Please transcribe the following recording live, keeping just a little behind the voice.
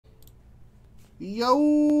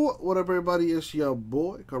Yo, what up, everybody? It's your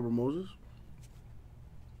boy, Cover Moses.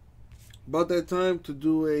 About that time to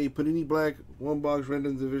do a Panini Black one box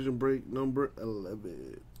random division break number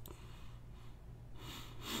 11.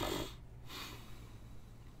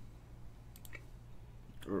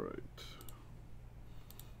 All right.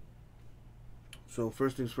 So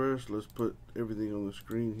first things first, let's put everything on the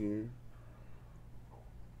screen here.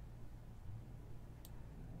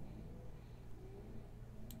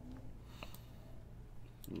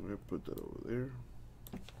 All right, put that over there.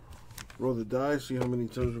 Roll the dice, see how many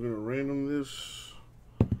times we're going to random this.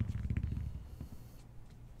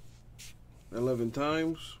 11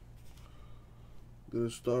 times. Gonna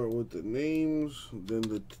start with the names, then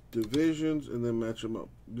the divisions, and then match them up.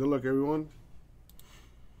 Good luck, everyone.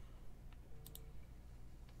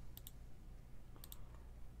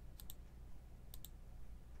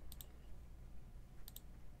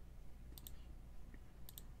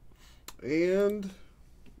 And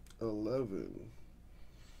 11.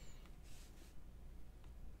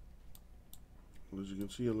 As you can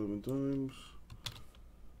see, 11 times.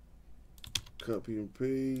 Copy and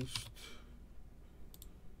paste.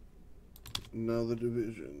 Now the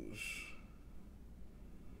divisions.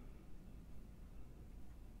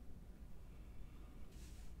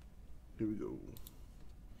 Here we go.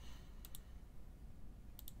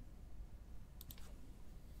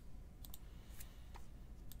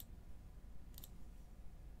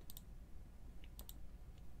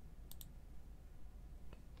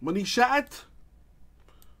 Money shot.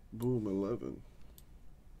 Boom, 11.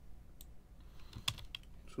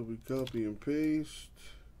 So we copy and paste.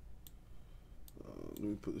 Let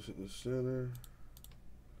me put this in the center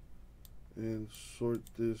and sort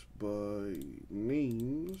this by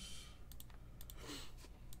names.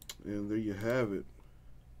 And there you have it.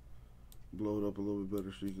 Blow it up a little bit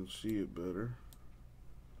better so you can see it better.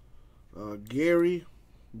 Gary,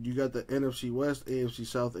 you got the NFC West, AFC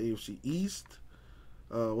South, AFC East.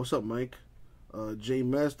 What's up, Mike? J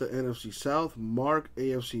Mess, the NFC South. Mark,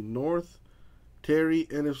 AFC North. Terry,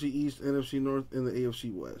 NFC East, NFC North, and the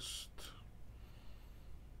AFC West.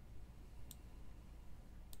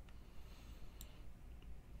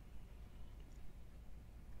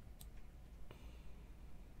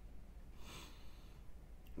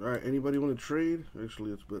 All right, anybody want to trade?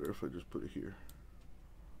 Actually, it's better if I just put it here.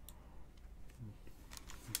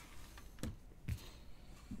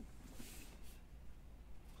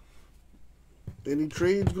 Any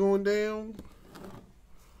trades going down?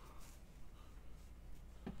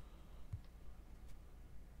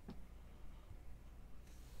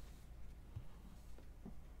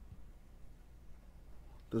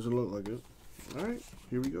 Doesn't look like it. All right,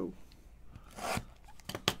 here we go.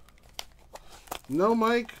 No,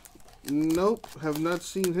 Mike. Nope, have not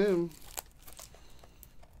seen him.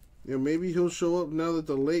 Yeah, maybe he'll show up now that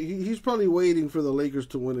the he's probably waiting for the Lakers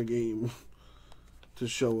to win a game to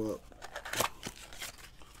show up.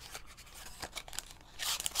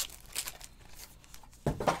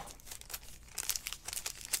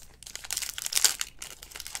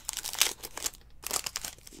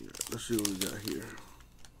 Let's see what we got here.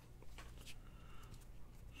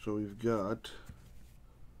 So we've got,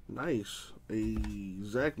 nice, a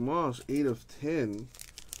Zach Moss 8 of 10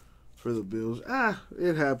 for the Bills.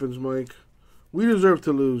 It happens, Mike. We deserve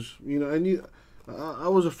to lose. You know, I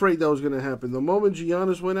was afraid that was going to happen. The moment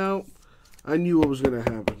Giannis went out, I knew what was going to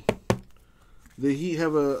happen. The Heat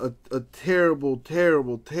have a terrible,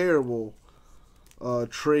 terrible, terrible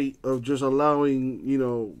trait of just allowing, you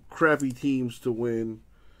know, crappy teams to win,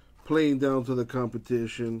 playing down to the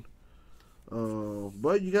competition.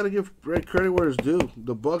 But you got to give credit where it's due.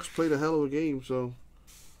 The Bucks played a hell of a game, so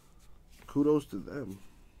kudos to them.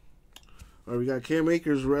 All right, we got Cam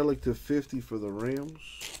Akers relic to 50 for the Rams.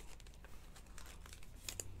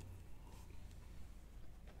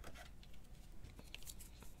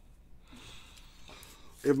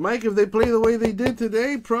 If they play the way they did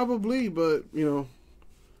today, probably, but, you know,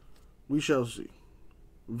 we shall see.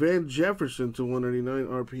 Van Jefferson to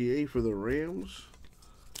 199 RPA for the Rams.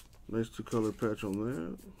 Nice two-color patch on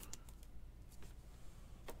that.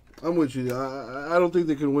 I'm with you. I don't think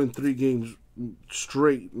they can win 3 games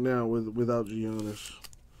straight now without Giannis.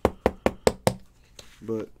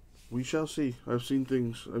 But we shall see. I've seen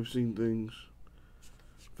things.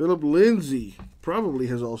 Philip Lindsay probably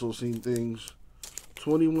has also seen things.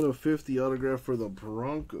 21 of 50 autograph for the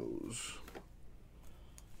Broncos.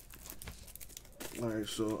 All right,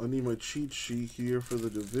 so I need my cheat sheet here for the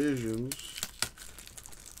divisions.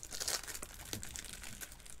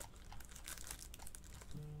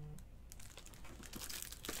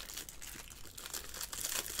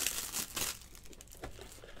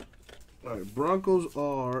 All right, Broncos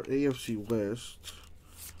are AFC West.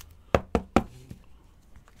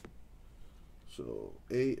 So,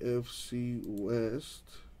 AFC West.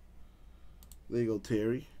 There you go,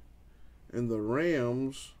 Terry. And the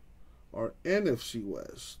Rams are NFC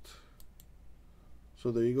West.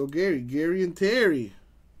 So, there you go, Gary. Gary and Terry.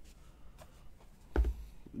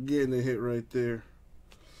 Getting a hit right there.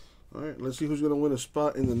 All right, let's see who's going to win a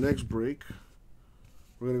spot in the next break.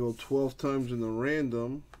 We're going to go 12 times in the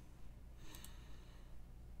random.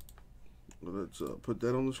 Let's put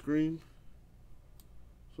that on the screen.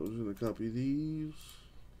 So I'm just going to copy these.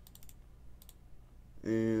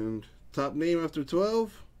 And top name after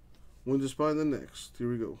 12 wins a spot in the next. Here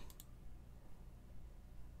we go.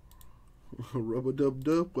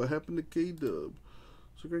 Rub-a-dub-dub. What happened to K-Dub?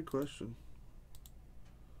 It's a great question.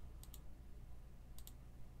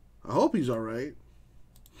 I hope he's all right.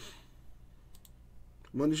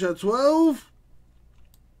 Money shot 12.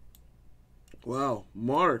 Wow,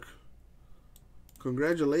 Mark.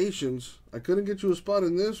 Congratulations. I couldn't get you a spot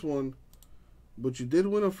in this one, but you did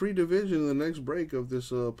win a free division in the next break of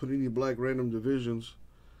this Panini Black Random Divisions.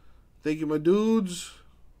 Thank you, my dudes.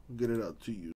 I'll get it out to you.